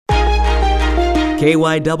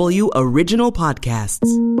KYW Original Podcasts.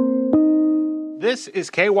 This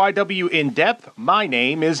is KYW In Depth. My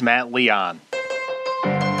name is Matt Leon.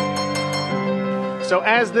 So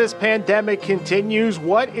as this pandemic continues,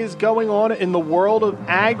 what is going on in the world of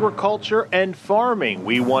agriculture and farming?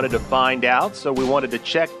 We wanted to find out, so we wanted to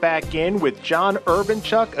check back in with John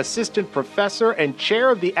Urbanchuk, Assistant Professor and Chair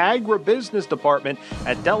of the Agribusiness Department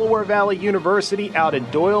at Delaware Valley University out in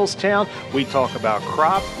Doylestown. We talk about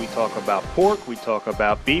crops, we talk about pork, we talk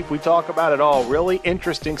about beef, we talk about it all. Really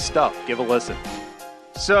interesting stuff. Give a listen.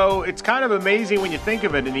 So it's kind of amazing when you think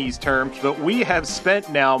of it in these terms, but we have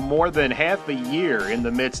spent now more than half a year in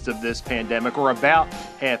the midst of this pandemic, or about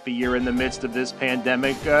half a year in the midst of this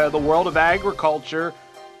pandemic. The world of agriculture,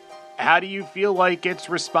 how do you feel like it's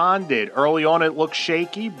responded? Early on it looks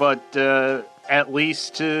shaky, but at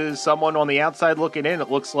least to someone on the outside looking in,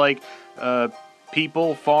 it looks like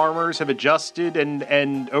people, farmers have adjusted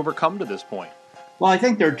and overcome to this point. Well, I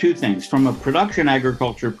think there are two things. From a production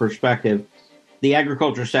agriculture perspective, the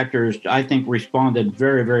agriculture sector has, I think, responded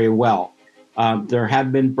very, very well. There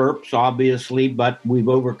have been burps, obviously, but we've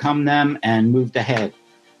overcome them and moved ahead.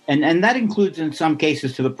 And that includes, in some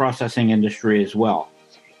cases, to the processing industry as well.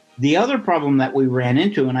 The other problem that we ran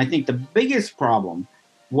into, and I think the biggest problem,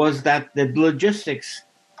 was that the logistics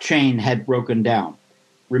chain had broken down.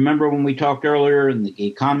 Remember when we talked earlier and the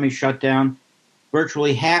economy shut down?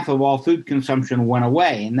 Virtually half of all food consumption went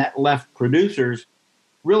away, and that left producers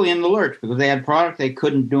really in the lurch because they had product they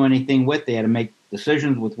couldn't do anything with. They had to make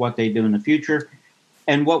decisions with what they do in the future.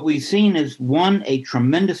 And what we've seen is, one, a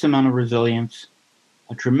tremendous amount of resilience,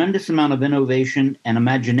 a tremendous amount of innovation and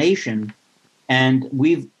imagination, and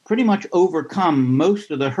we've pretty much overcome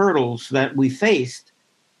most of the hurdles that we faced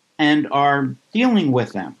and are dealing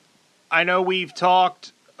with them. I know we've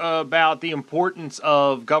talked about the importance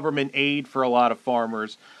of government aid for a lot of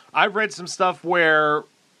farmers. I've read some stuff where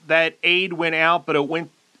that aid went out, but it went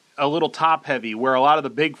a little top-heavy, where a lot of the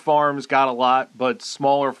big farms got a lot, but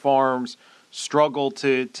smaller farms struggled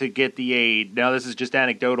to get the aid. Now, this is just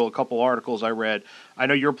anecdotal, a couple articles I read. I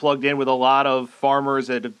know you're plugged in with a lot of farmers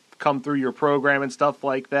that have come through your program and stuff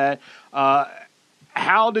like that.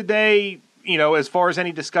 How did they, as far as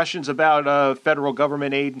any discussions about federal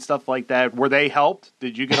government aid and stuff like that, were they helped?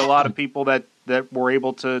 Did you get a lot of people that were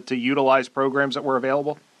able to utilize programs that were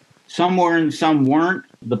available? Some were and some weren't.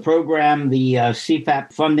 The program, the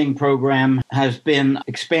CFAP funding program, has been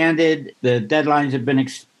expanded. The deadlines have been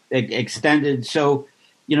extended. So,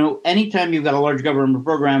 anytime you've got a large government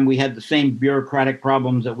program, we had the same bureaucratic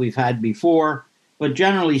problems that we've had before. But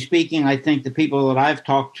generally speaking, I think the people that I've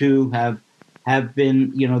talked to have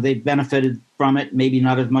been, they've benefited from it. Maybe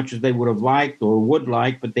not as much as they would have liked or would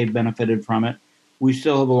like, but they've benefited from it. We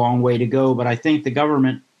still have a long way to go. But I think the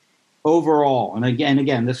government overall, and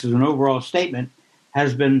again, this is an overall statement,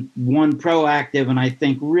 has been one proactive and I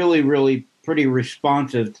think really, really pretty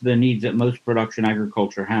responsive to the needs that most production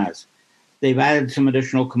agriculture has. They've added some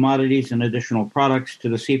additional commodities and additional products to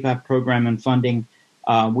the CFAP program and funding.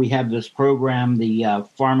 We have this program, the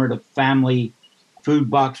Farmer to Family Food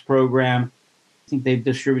Box program. I think they've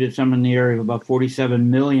distributed some in the area of about 47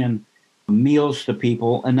 million meals to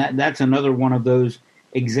people, and that's another one of those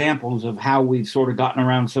examples of how we've sort of gotten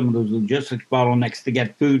around some of those logistics bottlenecks to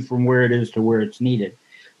get food from where it is to where it's needed.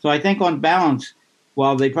 So I think on balance,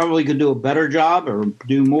 while they probably could do a better job or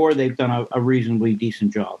do more, they've done a reasonably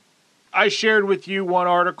decent job. I shared with you one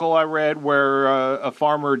article I read where a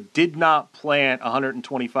farmer did not plant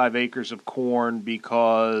 125 acres of corn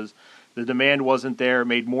because the demand wasn't there. It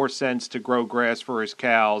made more sense to grow grass for his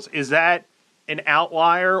cows. Is that an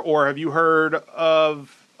outlier, or have you heard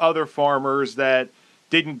of other farmers that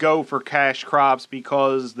didn't go for cash crops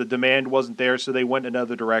because the demand wasn't there, so they went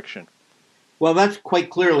another direction? Well, that's quite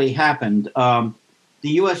clearly happened.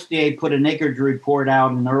 The USDA put an acreage report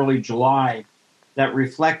out in early July that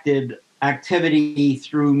reflected activity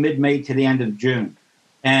through mid-May to the end of June.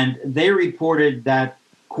 And they reported that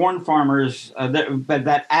corn farmers,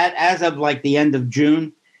 that as of like the end of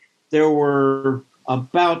June, there were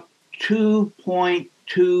about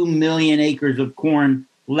 2.2 million acres of corn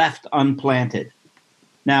left unplanted.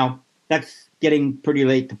 Now, that's getting pretty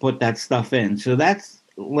late to put that stuff in. So that's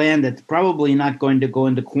land that's probably not going to go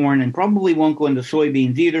into corn and probably won't go into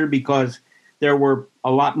soybeans either, because there were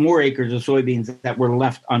a lot more acres of soybeans that were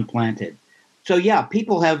left unplanted. So yeah,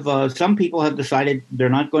 some people have decided they're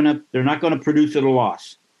not going to produce at a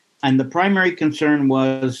loss. And the primary concern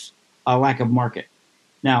was a lack of market.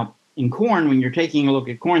 Now, in corn, when you're taking a look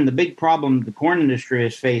at corn, the big problem the corn industry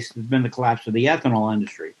has faced has been the collapse of the ethanol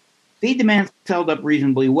industry. Feed demand held up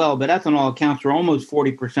reasonably well, but ethanol accounts for almost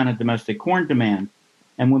 40% of domestic corn demand.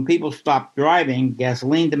 And when people stopped driving,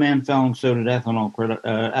 gasoline demand fell, and so did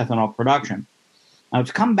ethanol production. Now,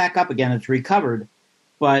 it's come back up again. It's recovered.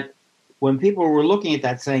 But when people were looking at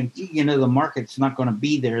that saying, gee, the market's not going to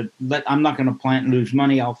be there. I'm not going to plant and lose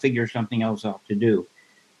money. I'll figure something else out to do.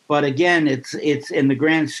 But again, it's in the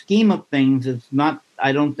grand scheme of things, it's not.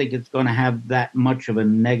 I don't think it's going to have that much of a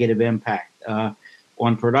negative impact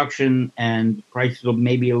on production, and prices will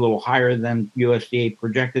maybe a little higher than USDA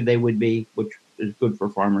projected they would be, which is good for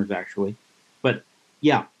farmers actually. But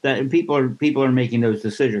yeah, people are making those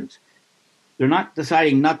decisions. They're not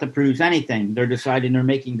deciding not to produce anything. They're deciding they're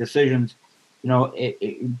making decisions,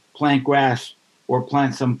 plant grass or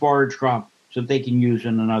plant some forage crop so they can use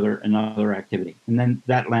in another activity. And then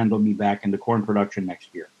that land will be back into corn production next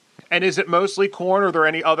year. And is it mostly corn, or are there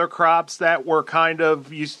any other crops that were kind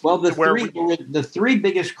of used? Well, the three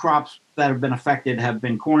biggest crops that have been affected have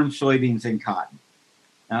been corn, soybeans, and cotton.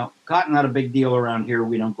 Now, cotton not a big deal around here.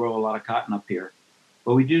 We don't grow a lot of cotton up here.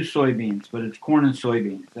 But we do soybeans, but it's corn and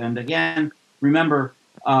soybeans. And again, remember,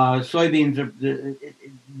 soybeans are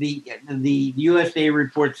the USDA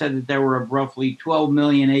report said that there were roughly 12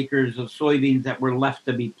 million acres of soybeans that were left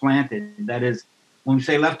to be planted. That is, when we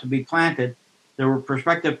say left to be planted, there were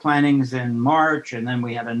prospective plantings in March, and then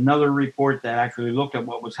we had another report that actually looked at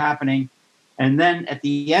what was happening. And then at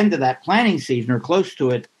the end of that planting season, or close to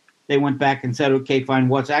it, they went back and said, okay, fine,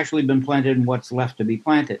 what's actually been planted and what's left to be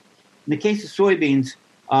planted. In the case of soybeans,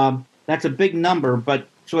 that's a big number, but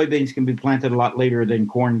soybeans can be planted a lot later than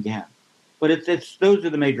corn can. But it's those are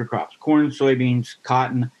the major crops: corn, soybeans,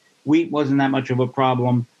 cotton. Wheat wasn't that much of a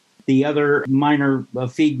problem. The other minor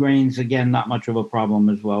feed grains, again, not much of a problem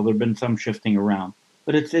as well. There have been some shifting around,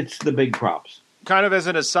 but it's the big crops. Kind of as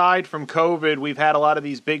an aside from COVID, we've had a lot of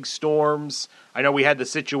these big storms. I know we had the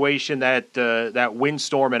situation that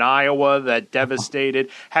windstorm in Iowa that devastated.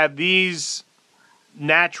 Have these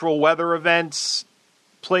natural weather events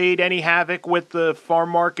played any havoc with the farm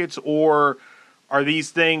markets, or are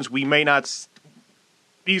these things we may not?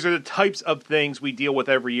 These are the types of things we deal with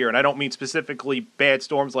every year, and I don't mean specifically bad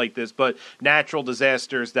storms like this, but natural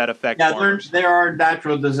disasters that affect farmers. There are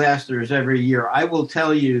natural disasters every year. I will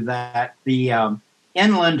tell you that the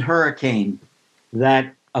inland hurricane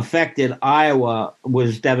that affected Iowa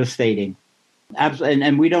was devastating. Absolutely,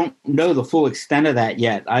 and we don't know the full extent of that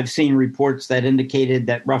yet. I've seen reports that indicated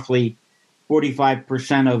that roughly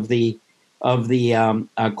 45% of the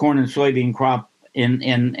corn and soybean crop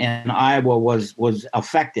in Iowa was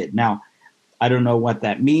affected. Now, I don't know what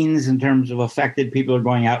that means in terms of affected. People are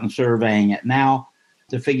going out and surveying it now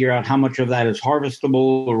to figure out how much of that is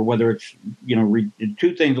harvestable, or whether it's,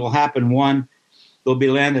 two things will happen. One, there'll be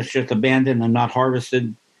land that's just abandoned and not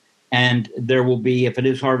harvested. And there will be, if it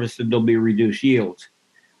is harvested, there'll be reduced yields.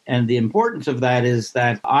 And the importance of that is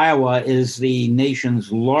that Iowa is the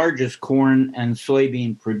nation's largest corn and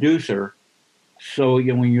soybean producer. So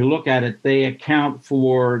when you look at it, they account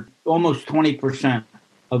for almost 20%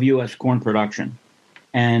 of U.S. corn production,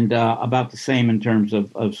 and about the same in terms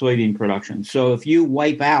of soybean production. So if you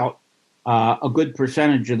wipe out a good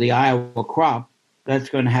percentage of the Iowa crop, that's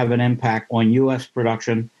going to have an impact on U.S.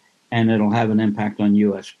 production, and it'll have an impact on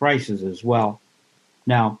U.S. prices as well.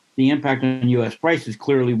 Now, the impact on U.S. prices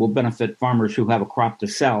clearly will benefit farmers who have a crop to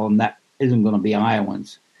sell, and that isn't going to be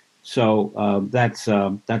Iowans. So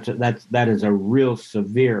that is a real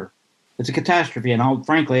severe. It's a catastrophe, and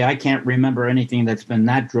frankly, I can't remember anything that's been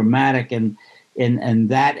that dramatic in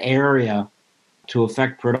that area to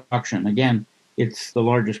affect production. Again, it's the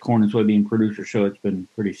largest corn and soybean producer, so it's been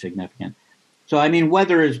pretty significant. So I mean,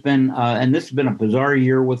 weather has been, and this has been a bizarre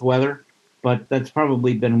year with weather, but that's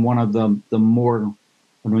probably been one of the more.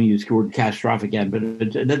 I don't use the word catastrophic yet, but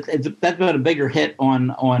that's been a bigger hit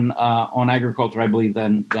on agriculture, I believe,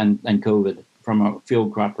 than COVID from a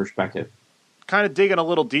field crop perspective. Kind of digging a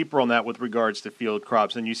little deeper on that with regards to field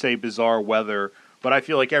crops, and you say bizarre weather, but I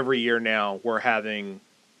feel like every year now we're having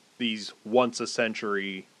these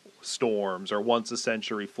once-a-century storms or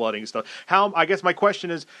once-a-century flooding stuff. I guess my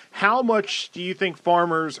question is, how much do you think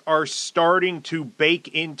farmers are starting to bake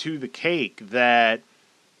into the cake that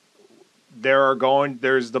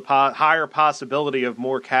there's the higher possibility of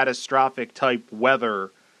more catastrophic type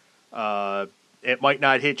weather? It might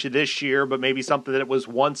not hit you this year, but maybe something that was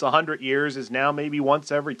once 100 years is now maybe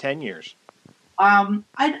once every 10 years.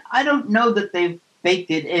 I don't know that they've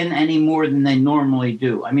baked it in any more than they normally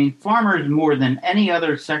do. I mean, farmers more than any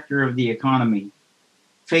other sector of the economy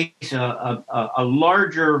face a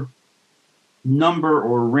larger number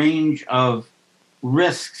or range of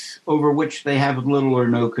risks over which they have little or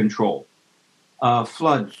no control.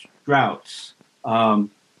 Floods, droughts,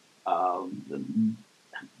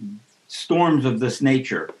 storms of this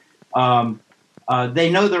nature. They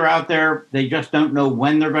know they're out there. They just don't know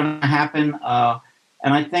when they're going to happen.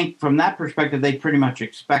 And I think from that perspective, they pretty much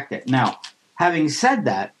expect it. Now, having said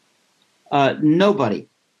that, nobody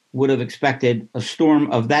would have expected a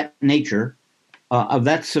storm of that nature, of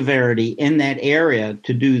that severity in that area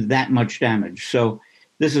to do that much damage. So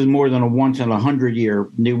this is more than a once in 100 year.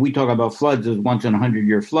 We talk about floods as once in 100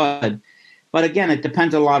 year flood. But again, it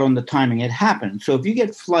depends a lot on the timing it happens. So if you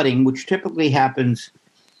get flooding, which typically happens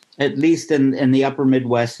at least in the upper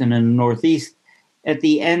Midwest and in the Northeast, at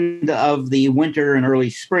the end of the winter and early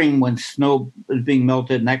spring when snow is being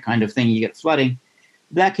melted and that kind of thing, you get flooding,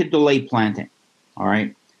 that could delay planting, all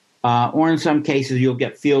right? Or in some cases, you'll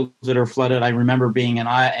get fields that are flooded. I remember being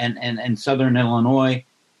in southern Illinois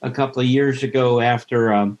a couple of years ago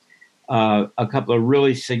after a couple of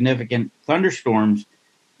really significant thunderstorms,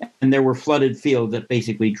 and there were flooded fields that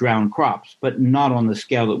basically drowned crops, but not on the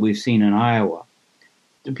scale that we've seen in Iowa.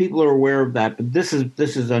 The people are aware of that, but this is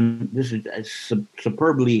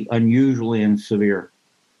superbly, unusually, and severe.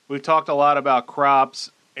 We've talked a lot about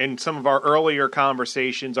crops. In some of our earlier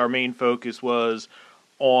conversations, our main focus was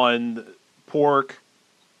on pork,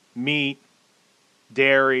 meat,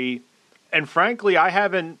 dairy, and frankly, I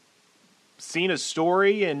haven't seen a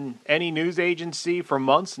story in any news agency for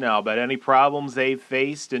months now about any problems they've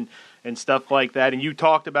faced and stuff like that. And you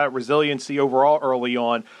talked about resiliency overall early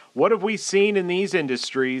on. What have we seen in these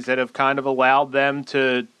industries that have kind of allowed them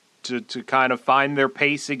to kind of find their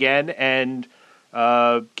pace again and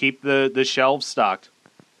keep the shelves stocked?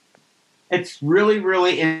 It's really,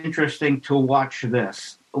 really interesting to watch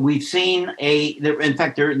this. We've seen in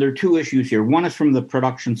fact, there are two issues here. One is from the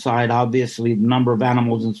production side, obviously, the number of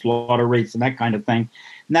animals and slaughter rates and that kind of thing,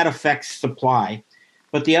 and that affects supply.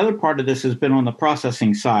 But the other part of this has been on the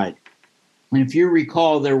processing side. And if you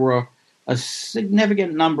recall, there were a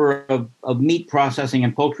significant number of meat processing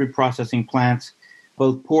and poultry processing plants,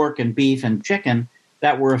 both pork and beef and chicken,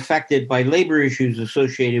 that were affected by labor issues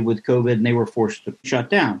associated with COVID, and they were forced to shut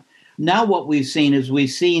down. Now what we've seen is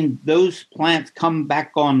those plants come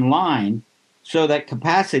back online so that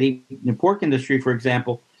capacity, the pork industry, for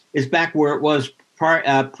example, is back where it was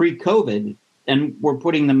pre-COVID, and we're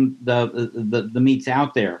putting the meats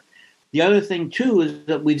out there. The other thing, too, is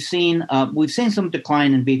that we've seen some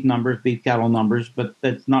decline in beef cattle numbers, but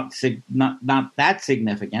that's not that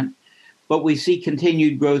significant. But we see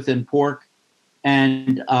continued growth in pork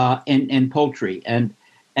and in poultry, and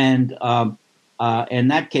in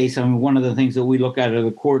that case, I mean, one of the things that we look at are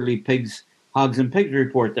the quarterly pigs, hogs, and pigs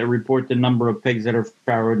report that report the number of pigs that are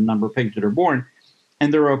farrowed and number of pigs that are born,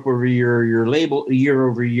 and they're up over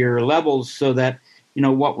year-over-year levels, so that, you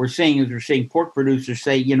know, what we're seeing is we're seeing pork producers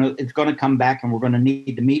say, you know, it's going to come back and we're going to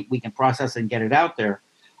need the meat. We can process and get it out there.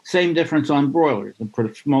 Same difference on broilers,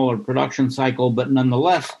 a smaller production cycle, but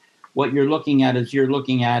nonetheless, what you're looking at is you're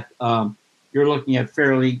looking at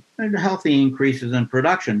fairly healthy increases in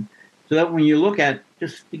production. So that when you look at,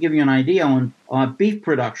 just to give you an idea on beef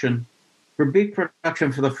production, for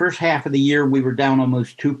the first half of the year, we were down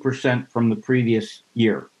almost 2% from the previous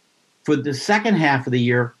year. For the second half of the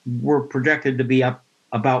year, we're projected to be up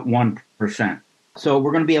about 1%. So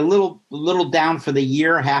we're going to be a little down for the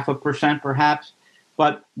year, 0.5% perhaps,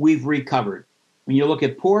 but we've recovered. When you look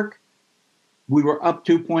at pork, we were up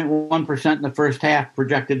 2.1% in the first half,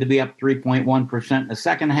 projected to be up 3.1% in the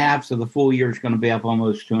second half, so the full year is going to be up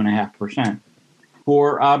almost 2.5%.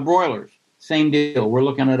 For broilers, same deal. We're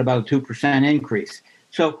looking at about a 2% increase.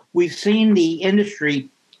 So we've seen the industry,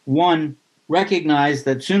 one, recognize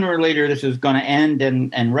that sooner or later this is going to end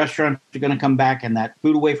and restaurants are going to come back and that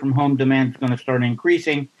food away from home demand is going to start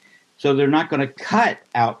increasing. So they're not going to cut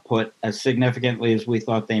output as significantly as we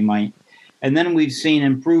thought they might. And then we've seen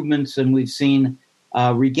improvements and we've seen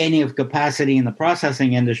regaining of capacity in the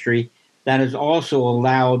processing industry that has also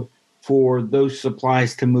allowed for those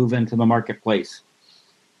supplies to move into the marketplace.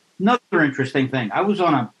 Another interesting thing, I was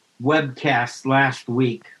on a webcast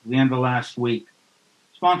the end of last week,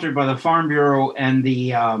 sponsored by the Farm Bureau and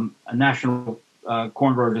the National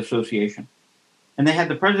Corn Growers Association. And they had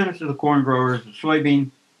the presidents of the corn growers, the Soybean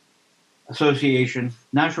Association,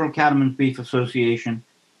 National Cattlemen's Beef Association,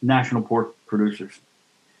 National Pork Producers.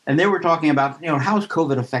 And they were talking about, how has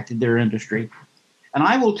COVID affected their industry? And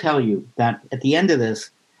I will tell you that at the end of this,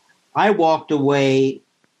 I walked away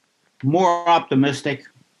more optimistic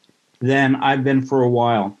than I've been for a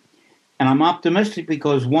while. And I'm optimistic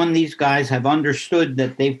because, one, these guys have understood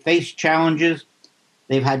that they've faced challenges.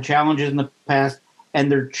 They've had challenges in the past,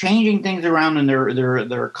 and they're changing things around, and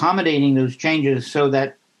they're accommodating those changes so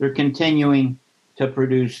that they're continuing to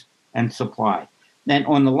produce and supply. Then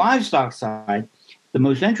on the livestock side, The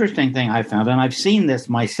most interesting thing I found, and I've seen this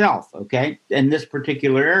myself, okay, in this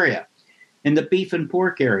particular area, in the beef and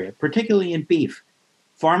pork area, particularly in beef,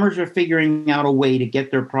 farmers are figuring out a way to get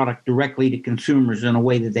their product directly to consumers in a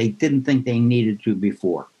way that they didn't think they needed to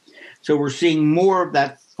before. So we're seeing more of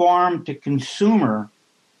that farm to consumer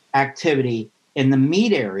activity in the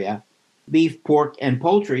meat area, beef, pork, and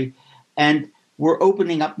poultry, and we're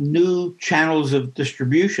opening up new channels of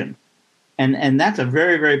distribution. And that's a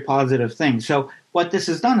very, very positive thing. So what this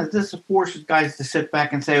has done is this forces guys to sit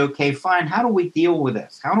back and say, okay, fine, how do we deal with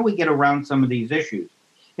this? How do we get around some of these issues?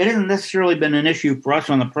 It hasn't necessarily been an issue for us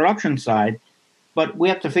on the production side, but we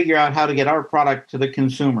have to figure out how to get our product to the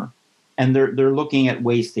consumer. And they're looking at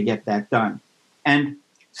ways to get that done. And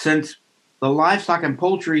since the livestock and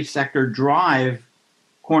poultry sector drive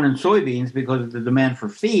corn and soybeans because of the demand for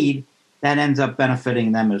feed, that ends up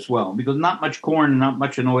benefiting them as well. Because not much corn, not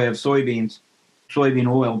much in the way of soybeans, soybean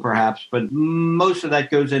oil perhaps, but most of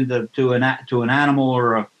that goes into an animal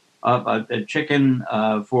or a chicken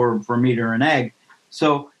for meat or an egg.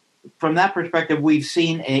 So from that perspective, we've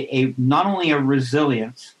seen a not only a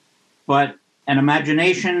resilience, but an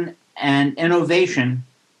imagination and innovation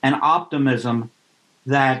and optimism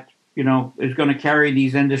that, you know, is going to carry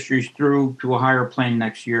these industries through to a higher plane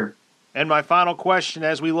next year. And my final question,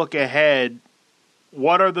 as we look ahead,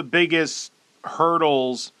 what are the biggest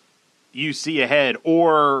hurdles you see ahead?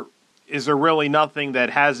 Or is there really nothing that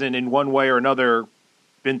hasn't in one way or another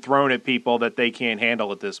been thrown at people that they can't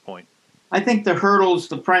handle at this point? I think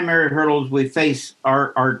the primary hurdles we face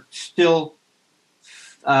are still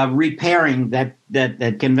repairing that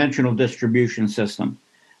conventional distribution system.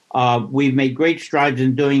 We've made great strides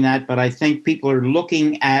in doing that, but I think people are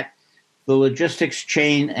looking at the logistics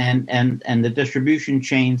chain and the distribution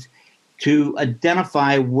chains to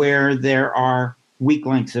identify where there are weak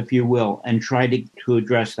links, if you will, and try to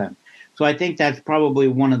address them. So I think that's probably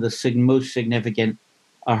one of the most significant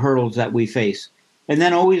hurdles that we face. And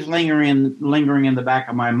then always lingering in the back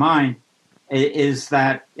of my mind is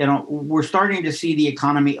that, you know, we're starting to see the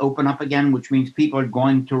economy open up again, which means people are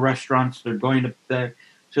going to restaurants, they're going to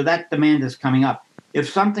so that demand is coming up. If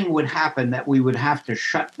something would happen that we would have to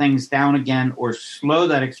shut things down again or slow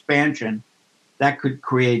that expansion, that could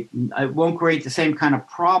it won't create the same kind of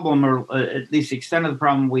problem, or at least the extent of the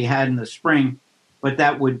problem we had in the spring, but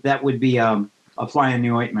that would be a fly in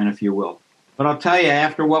the ointment, if you will. But I'll tell you,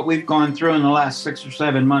 after what we've gone through in the last 6 or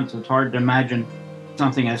 7 months, it's hard to imagine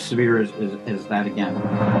something as severe as that again.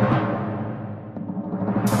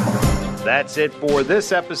 That's it for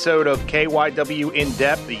this episode of KYW In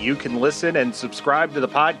Depth. You can listen and subscribe to the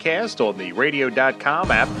podcast on the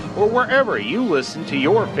radio.com app or wherever you listen to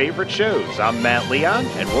your favorite shows. I'm Matt Leon,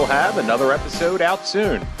 and we'll have another episode out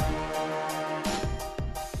soon.